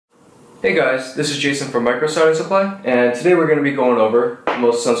Hey guys, this is Jason from MicroSoldering Supply, and today we're going to be going over the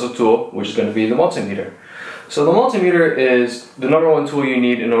most essential tool, which is going to be the multimeter. So the multimeter is the #1 tool you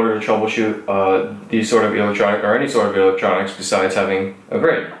need in order to troubleshoot these sort of electronic or any sort of electronics besides having a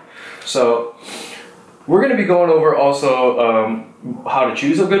brain. So we're going to be going over also how to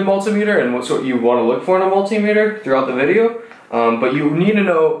choose a good multimeter and what sort you want to look for in a multimeter throughout the video. But you need to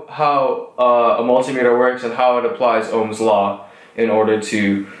know how a multimeter works and how it applies Ohm's law in order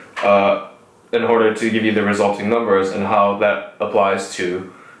to give you the resulting numbers and how that applies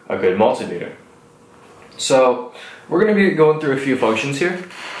to a good multimeter. So we're going to be going through a few functions here.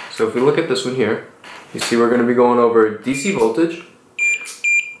 So if we look at this one here, you see we're going to be going over DC voltage,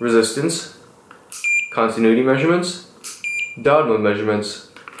 resistance, continuity measurements, diode mode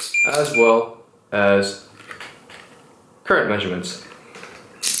measurements, as well as current measurements.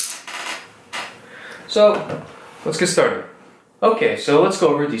 So let's get started. Okay, so let's go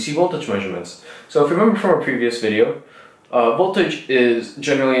over DC voltage measurements. So if you remember from our previous video, voltage is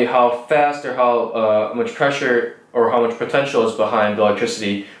generally how fast or how much pressure or how much potential is behind the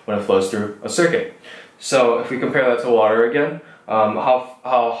electricity when it flows through a circuit. So if we compare that to water again, how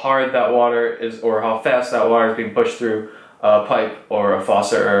hard that water is or how fast that water is being pushed through a pipe or a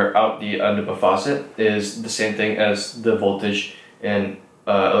faucet or out the end of a faucet is the same thing as the voltage in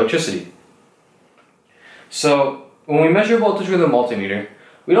electricity. So when we measure voltage with a multimeter,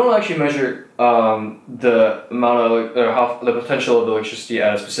 we don't actually measure the amount of the potential of electricity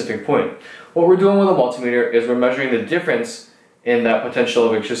at a specific point. What we're doing with a multimeter is we're measuring the difference in that potential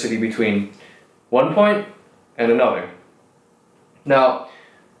of electricity between one point and another. Now,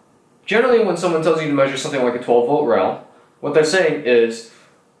 generally when someone tells you to measure something like a 12-volt rail, what they're saying is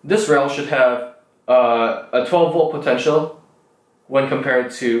this rail should have a 12-volt potential when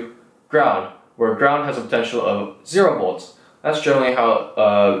compared to ground, where ground has a potential of 0 volts. That's generally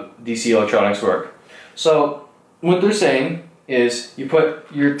how DC electronics work. So what they're saying is you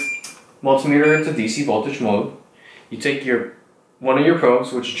put your multimeter into DC voltage mode, you take one of your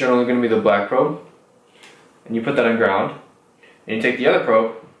probes, which is generally going to be the black probe, and you put that on ground, and you take the other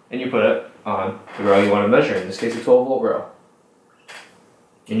probe and you put it on the rail you want to measure, in this case a 12-volt rail.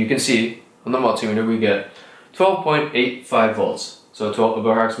 And you can see on the multimeter we get 12.85 volts, so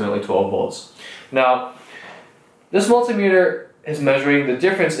approximately 12 volts. Now, this multimeter is measuring the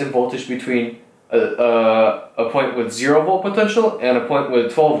difference in voltage between a point with 0 volt potential and a point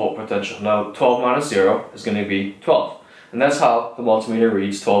with 12 volt potential. Now, 12 minus 0 is going to be 12. And that's how the multimeter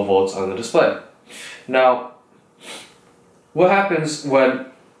reads 12 volts on the display. Now, what happens when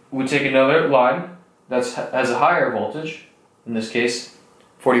we take another line that has a higher voltage, in this case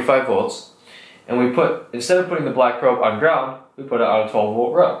 45 volts, and we instead of putting the black probe on ground, we put it on a 12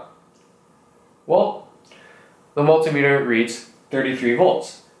 volt rail? Well, the multimeter reads 33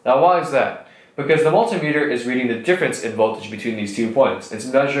 volts. Now why is that? Because the multimeter is reading the difference in voltage between these 2 points. It's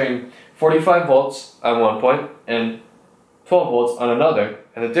measuring 45 volts on one point and 12 volts on another,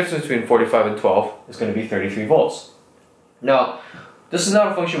 and the difference between 45 and 12 is going to be 33 volts. Now, this is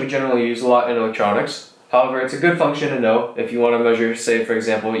not a function we generally use a lot in electronics. However, it's a good function to know if you want to measure, say for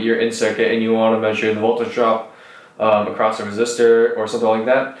example, you're in circuit and you want to measure the voltage drop across a resistor or something like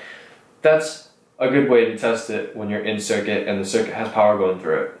that. That's a good way to test it when you're in circuit and the circuit has power going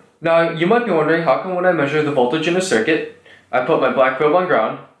through it. Now, you might be wondering, how come when I measure the voltage in a circuit, I put my black probe on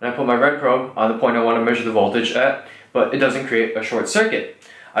ground and I put my red probe on the point I want to measure the voltage at, but it doesn't create a short circuit?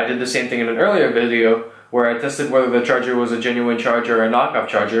 I did the same thing in an earlier video where I tested whether the charger was a genuine charger or a knockoff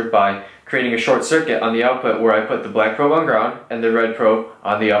charger by creating a short circuit on the output where I put the black probe on ground and the red probe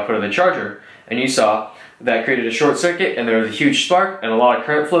on the output of the charger. And you saw that created a short circuit and there was a huge spark and a lot of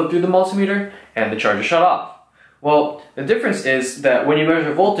current flowed through the multimeter and the charger shut off. Well, the difference is that when you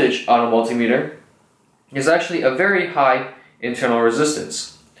measure voltage on a multimeter, there's actually a very high internal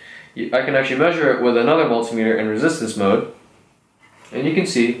resistance. I can actually measure it with another multimeter in resistance mode, and you can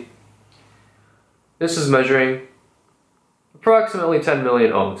see this is measuring approximately 10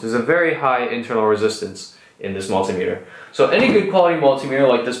 million ohms. There's a very high internal resistance in this multimeter. So any good quality multimeter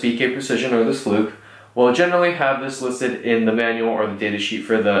like this BK Precision or this Fluke will generally have this listed in the manual or the data sheet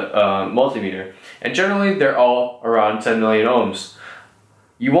for the multimeter. And generally they're all around 10 million ohms.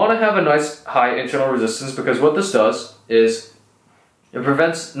 You want to have a nice high internal resistance because what this does is it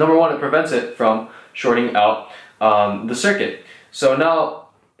prevents, #1, it prevents it from shorting out the circuit. So now,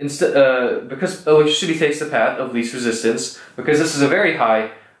 because electricity takes the path of least resistance, because this is a very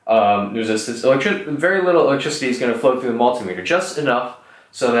high resistance, very little electricity is going to flow through the multimeter, just enough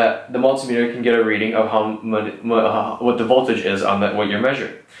so that the multimeter can get a reading of what the voltage is on what you're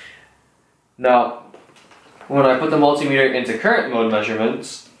measuring. Now, when I put the multimeter into current mode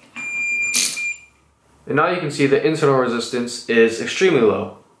measurements, And now you can see the internal resistance is extremely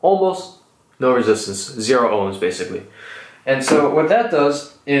low. Almost no resistance, 0 ohms basically. And so what that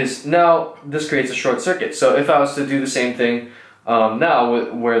does is now this creates a short circuit. So if I was to do the same thing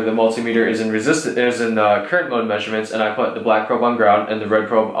now where the multimeter is in current mode measurements, and I put the black probe on ground and the red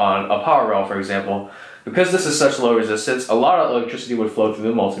probe on a power rail, for example, because this is such low resistance, a lot of electricity would flow through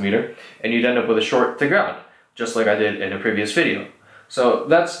the multimeter and you'd end up with a short to ground, just like I did in a previous video. So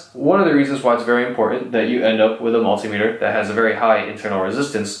that's one of the reasons why it's very important that you end up with a multimeter that has a very high internal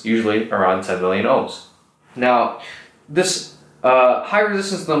resistance, usually around 10 million ohms. Now, this high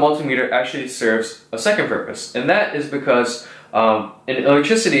resistance in the multimeter actually serves a second purpose, and that is because in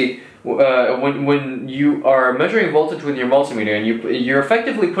electricity, when you are measuring voltage with your multimeter, and you're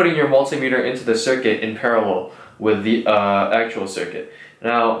effectively putting your multimeter into the circuit in parallel with the actual circuit.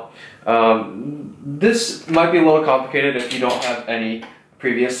 Now, this might be a little complicated if you don't have any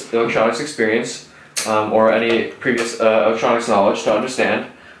previous electronics experience or any previous electronics knowledge to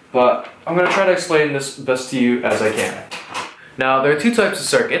understand, but I'm going to try to explain this best to you as I can. Now, there are two types of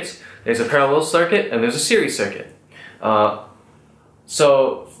circuits. There's a parallel circuit and there's a series circuit.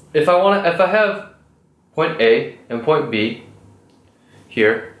 So if I have point A and point B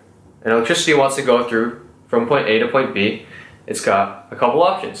here, and electricity wants to go through from point A to point B, it's got a couple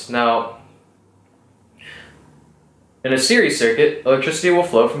options. Now, in a series circuit, electricity will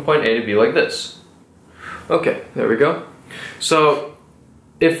flow from point A to B like this. Okay, there we go. So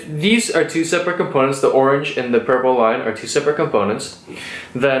if these are two separate components, the orange and the purple line are two separate components,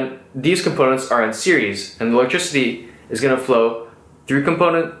 then these components are in series, and the electricity is going to flow through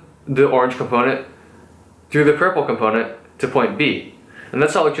the orange component, through the purple component to point B. And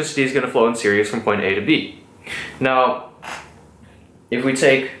that's how electricity is going to flow in series from point A to B. Now, if we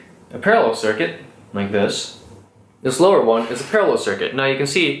take a parallel circuit, like this lower one is a parallel circuit. Now you can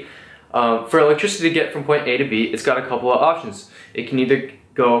see, for electricity to get from point A to B, it's got a couple of options. It can either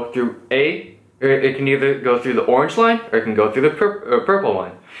go through it can either go through the orange line, or it can go through the purple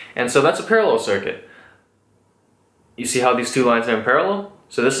line. And so that's a parallel circuit. You see how these two lines are in parallel?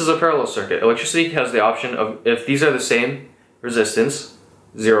 So this is a parallel circuit. Electricity has the option of, if these are the same resistance,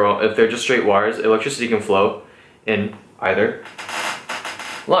 0, if they're just straight wires, electricity can flow in either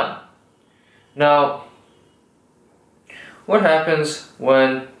line. Now, what happens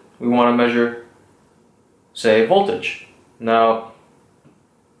when we want to measure, say, voltage? Now,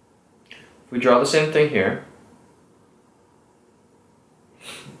 if we draw the same thing here,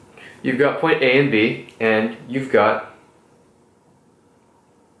 you've got point A and B, and you've got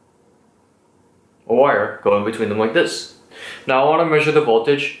a wire going between them like this. Now I want to measure the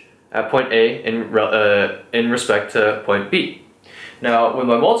voltage at point A in respect to point B. Now with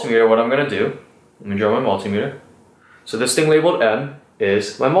my multimeter, what I'm going to do, let me draw my multimeter. So this thing labeled M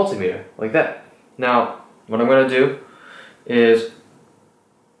is my multimeter, like that. Now what I'm going to do is,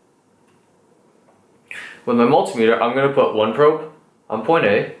 with my multimeter, I'm going to put one probe on point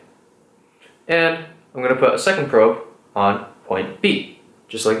A, and I'm going to put a second probe on point B,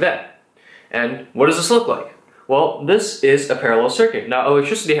 just like that. And what does this look like? Well, this is a parallel circuit. Now,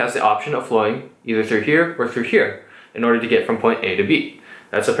 electricity has the option of flowing either through here or through here in order to get from point A to B.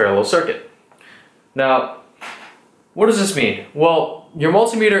 That's a parallel circuit. Now, what does this mean? Well, your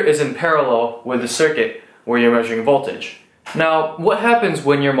multimeter is in parallel with the circuit where you're measuring voltage. Now, what happens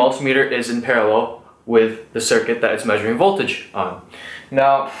when your multimeter is in parallel with the circuit that it's measuring voltage on?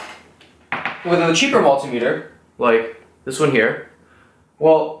 Now, with a cheaper multimeter, like this one here,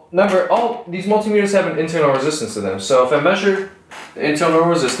 well, remember, all these multimeters have an internal resistance to them. So if I measure the internal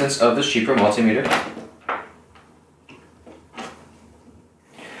resistance of this cheaper multimeter,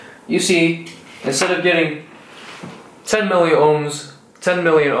 you see, instead of getting 10 million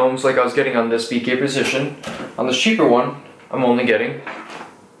ohms like I was getting on this BK position, on this cheaper one, I'm only getting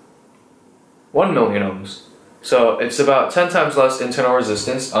 1 million ohms. So it's about 10 times less internal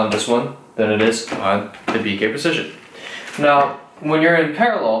resistance on this one than it is on the BK precision. Now, when you're in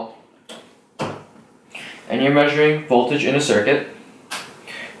parallel and you're measuring voltage in a circuit,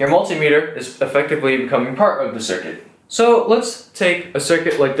 your multimeter is effectively becoming part of the circuit. So let's take a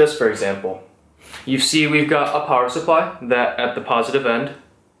circuit like this, for example. You see we've got a power supply that at the positive end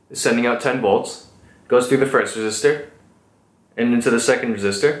is sending out 10 volts, goes through the first resistor and into the second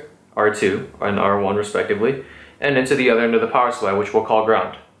resistor, R2 and R1 respectively, and into the other end of the power supply, which we'll call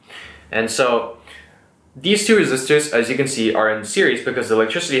ground. And so these two resistors, as you can see, are in series because the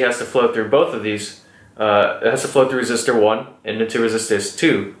electricity has to flow through both of these. It has to flow through resistor 1 and into resistor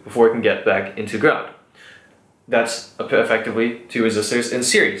 2 before it can get back into ground. That's effectively two resistors in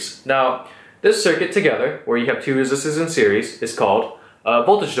series. Now, this circuit together, where you have two resistors in series, is called a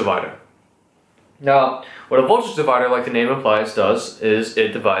voltage divider. Now, what a voltage divider, like the name implies, does is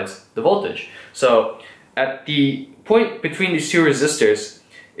it divides the voltage. So at the point between these two resistors,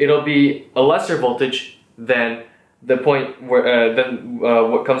 it'll be a lesser voltage than the point where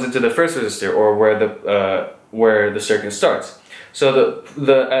what comes into the first resistor, or where the circuit starts. So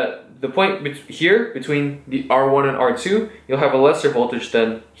the point here between the R1 and R2, you'll have a lesser voltage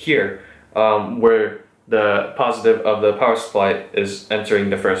than here, where the positive of the power supply is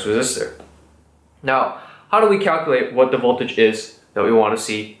entering the first resistor. Now, how do we calculate what the voltage is that we want to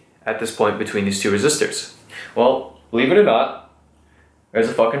see at this point between these two resistors? Well, believe it or not, there's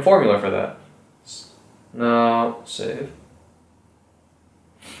a fucking formula for that. Now, save.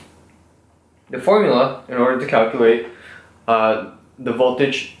 The formula, in order to calculate the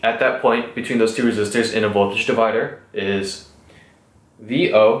voltage at that point between those two resistors in a voltage divider, is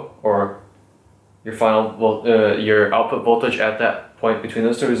VO, or your output voltage at that point between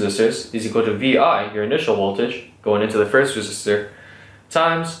those two resistors, is equal to VI, your initial voltage going into the first resistor,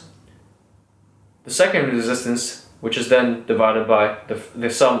 times the second resistance, which is then divided by the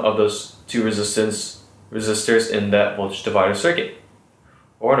sum of those two resistors in that voltage divider circuit.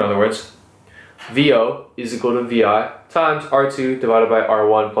 Or in other words, VO is equal to VI times R2 divided by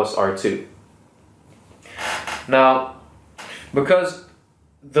R1 plus R2. Now, because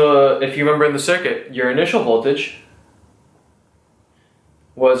if you remember in the circuit, your initial voltage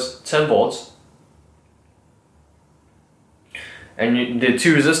was 10 volts, and the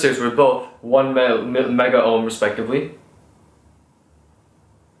two resistors were both 1 mega ohm respectively,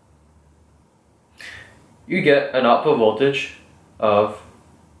 you get an output voltage of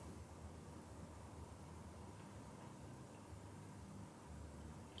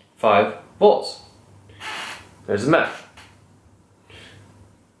 5 volts. There's the math.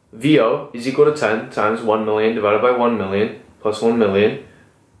 VO is equal to 10 times 1 million divided by 1 million plus 1 million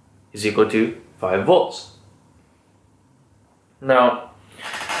is equal to 5 volts. Now,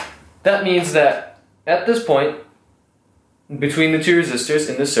 that means that at this point, between the two resistors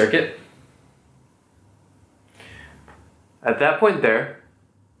in this circuit, at that point there,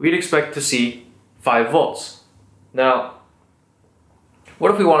 we'd expect to see 5 volts. Now,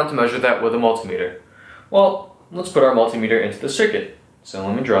 what if we wanted to measure that with a multimeter? Well, let's put our multimeter into the circuit. So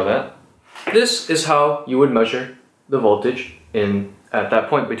let me draw that. This is how you would measure the voltage at that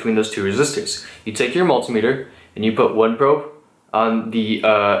point between those two resistors. You take your multimeter and you put one probe on the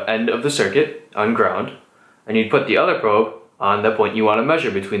end of the circuit, on ground, and you put the other probe on the point you want to measure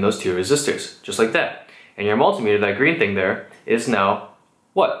between those two resistors, just like that. And your multimeter, that green thing there, is now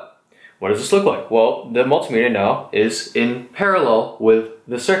what? What does this look like? Well, the multimeter now is in parallel with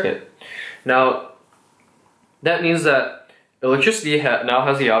the circuit. Now, that means that electricity now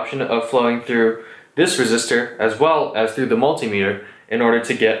has the option of flowing through this resistor as well as through the multimeter in order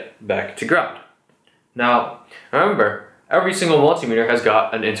to get back to ground. Now, remember, every single multimeter has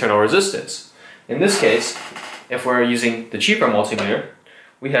got an internal resistance. In this case, if we're using the cheaper multimeter,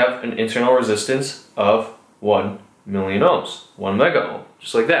 we have an internal resistance of 1 million ohms, 1 mega ohm,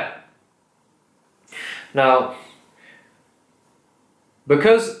 just like that. Now,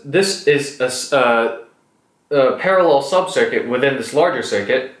 because this is a parallel sub-circuit within this larger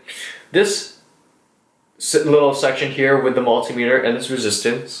circuit, this little section here with the multimeter and this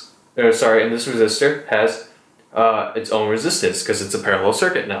resistance, and this resistor has its own resistance because it's a parallel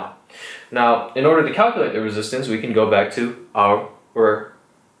circuit now. Now, in order to calculate the resistance, we can go back to our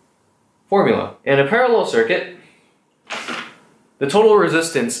formula. In a parallel circuit, the total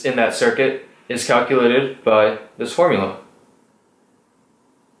resistance in that circuit is calculated by this formula.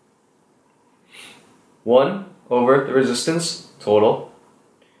 1 over the resistance total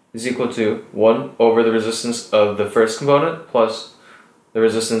is equal to 1 over the resistance of the first component plus the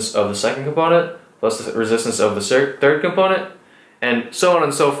resistance of the second component plus the resistance of the third component, and so on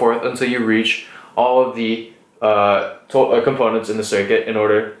and so forth until you reach all of the components in the circuit in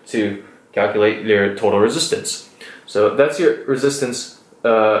order to calculate their total resistance. So that's your resistance.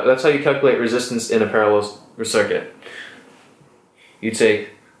 That's how you calculate resistance in a parallel circuit. You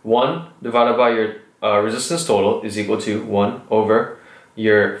take 1 divided by your resistance total is equal to 1 over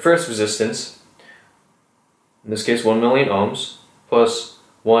your first resistance, in this case 1 million ohms, plus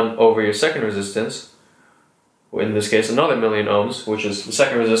 1 over your second resistance, in this case another million ohms, which is the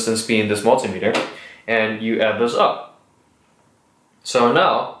second resistance being this multimeter, and you add those up. So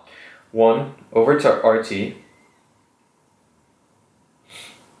now 1 over RT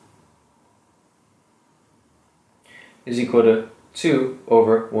is equal to 2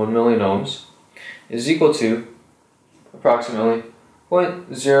 over 1 million ohms is equal to approximately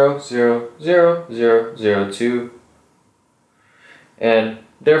 0.000002, and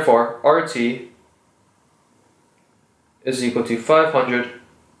therefore RT is equal to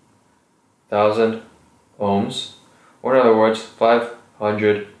 500,000 ohms, or in other words,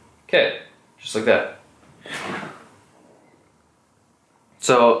 500K, just like that.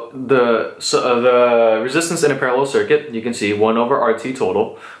 So the resistance in a parallel circuit, you can see 1 over RT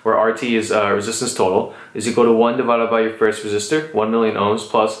total, where RT is resistance total, is equal to 1 divided by your first resistor, 1 million ohms,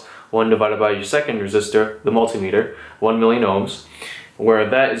 plus 1 divided by your second resistor, the multimeter, 1 million ohms, where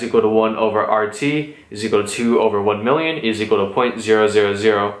that is equal to 1 over RT is equal to 2 over 1 million is equal to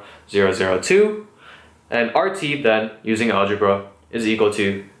 0.000002, and RT then, using algebra, is equal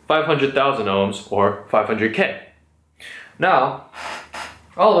to 500,000 ohms, or 500K. Now,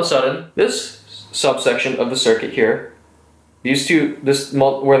 all of a sudden, this subsection of the circuit here, where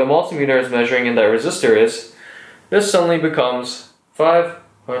the multimeter is measuring and that resistor is, this suddenly becomes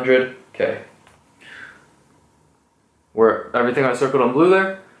 500K. Where everything I circled in blue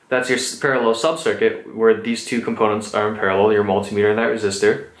there, that's your parallel subcircuit, where these two components are in parallel, your multimeter and that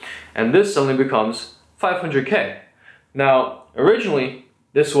resistor, and this suddenly becomes 500K. Now, originally,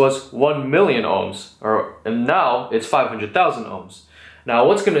 this was 1 million ohms, and now it's 500,000 ohms. Now,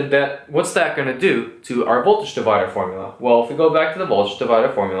 what's that going to do to our voltage divider formula? Well, if we go back to the voltage divider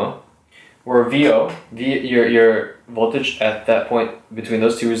formula, where VO, your voltage at that point between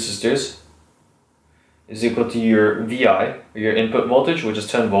those two resistors, is equal to your VI, or your input voltage, which is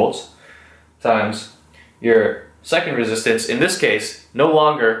 10 volts, times your second resistance, in this case, no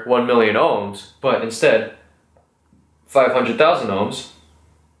longer 1 million ohms, but instead 500,000 ohms,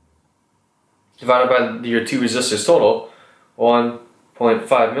 divided by your two resistors total,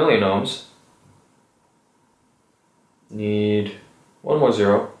 1.5 million ohms. Need one more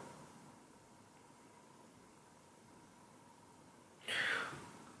zero.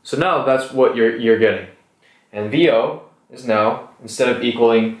 So now that's what you're getting. And VO is now, instead of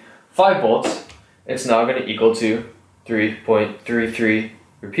equaling 5 volts, it's now going to equal to 3.33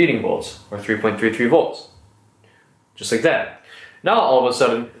 repeating volts, or 3.33 volts. Just like that. Now all of a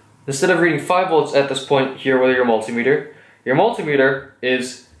sudden, instead of reading 5 volts at this point here with your multimeter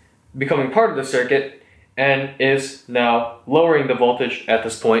is becoming part of the circuit and is now lowering the voltage at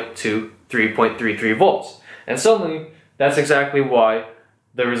this point to 3.33 volts. And suddenly, that's exactly why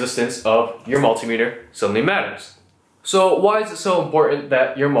the resistance of your multimeter suddenly matters. So why is it so important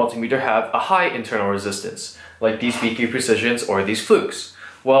that your multimeter have a high internal resistance, like these BQ precisions or these flukes?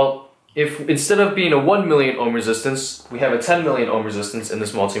 Well, if instead of being a 1 million ohm resistance, we have a 10 million ohm resistance in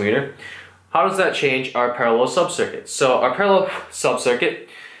this multimeter, how does that change our parallel subcircuit? So our parallel subcircuit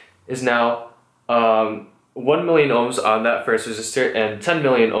is now 1 million ohms on that first resistor and 10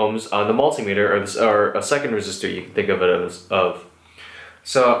 million ohms on the multimeter, or a second resistor you can think of it as.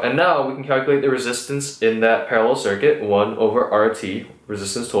 So, and now we can calculate the resistance in that parallel circuit. 1 over RT,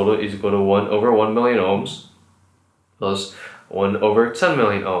 resistance total, is equal to 1 over 1 million ohms plus 1 over 10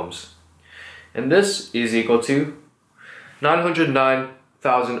 million ohms. And this is equal to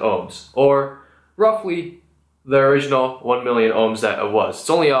 909,000 ohms, or roughly the original 1 million ohms that it was. It's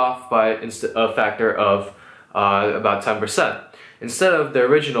only off by a factor of about 10%. Instead of the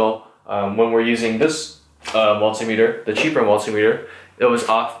original, when we're using this multimeter, the cheaper multimeter, it was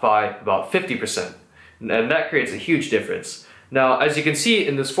off by about 50%. And that creates a huge difference. Now, as you can see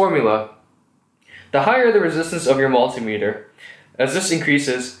in this formula, the higher the resistance of your multimeter, as this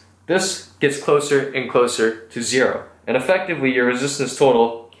increases, this gets closer and closer to 0. And effectively, your resistance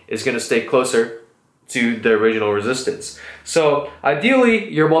total is going to stay closer to the original resistance. So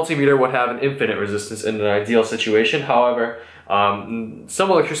ideally, your multimeter would have an infinite resistance in an ideal situation. However, some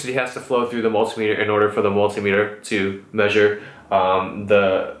electricity has to flow through the multimeter in order for the multimeter to measure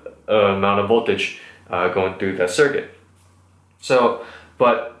the amount of voltage going through that circuit. So,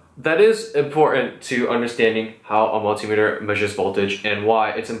 but that is important to understanding how a multimeter measures voltage and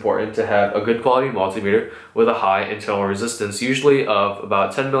why it's important to have a good quality multimeter with a high internal resistance, usually of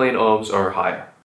about 10 million ohms or higher.